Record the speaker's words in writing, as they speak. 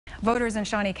Voters in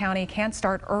Shawnee County can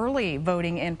start early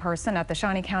voting in person at the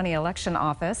Shawnee County Election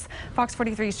Office. Fox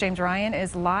 43's James Ryan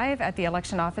is live at the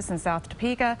election office in South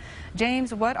Topeka.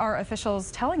 James, what are officials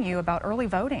telling you about early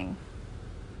voting?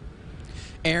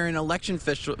 Aaron, election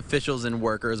officials and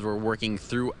workers were working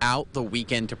throughout the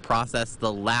weekend to process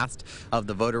the last of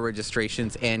the voter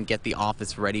registrations and get the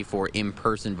office ready for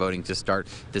in-person voting to start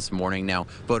this morning. Now,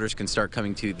 voters can start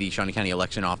coming to the Shawnee County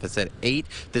Election Office at 8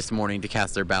 this morning to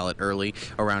cast their ballot early.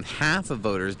 Around half of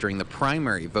voters during the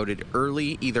primary voted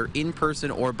early, either in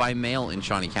person or by mail in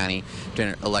Shawnee County.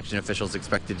 Election officials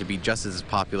expected to be just as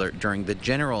popular during the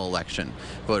general election.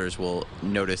 Voters will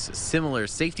notice similar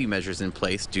safety measures in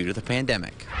place due to the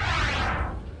pandemic.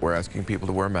 We're asking people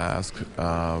to wear masks.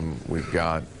 We've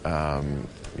got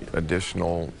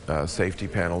additional safety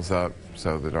panels up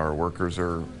so that our workers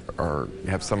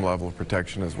have some level of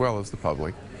protection as well as the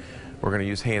public. We're going to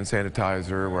use hand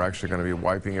sanitizer. We're actually going to be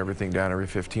wiping everything down every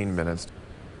 15 minutes.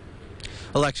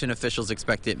 Election officials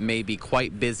expect it may be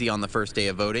quite busy on the first day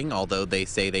of voting, although they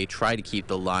say they try to keep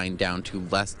the line down to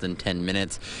less than 10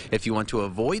 minutes. If you want to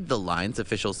avoid the lines,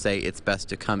 officials say it's best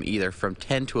to come either from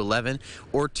 10 to 11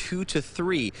 or 2 to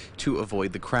 3 to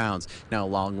avoid the crowds. Now,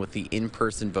 along with the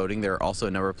in-person voting, there are also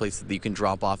a number of places that you can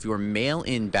drop off your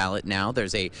mail-in ballot now.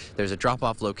 There's a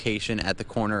drop-off location at the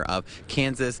corner of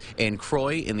Kansas and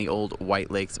Croy in the old White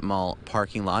Lakes Mall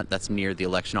parking lot. That's near the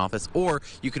election office. Or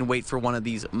you can wait for one of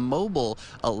these mobile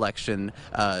election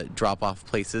drop-off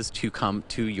places to come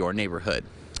to your neighborhood.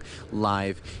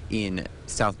 Live in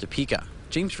South Topeka,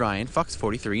 James Ryan, Fox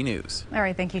 43 News. All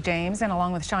right, thank you, James. And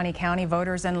along with Shawnee County,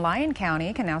 voters in Lyon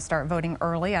County can now start voting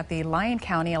early at the Lyon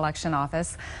County Election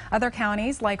Office. Other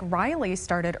counties like Riley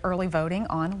started early voting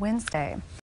on Wednesday.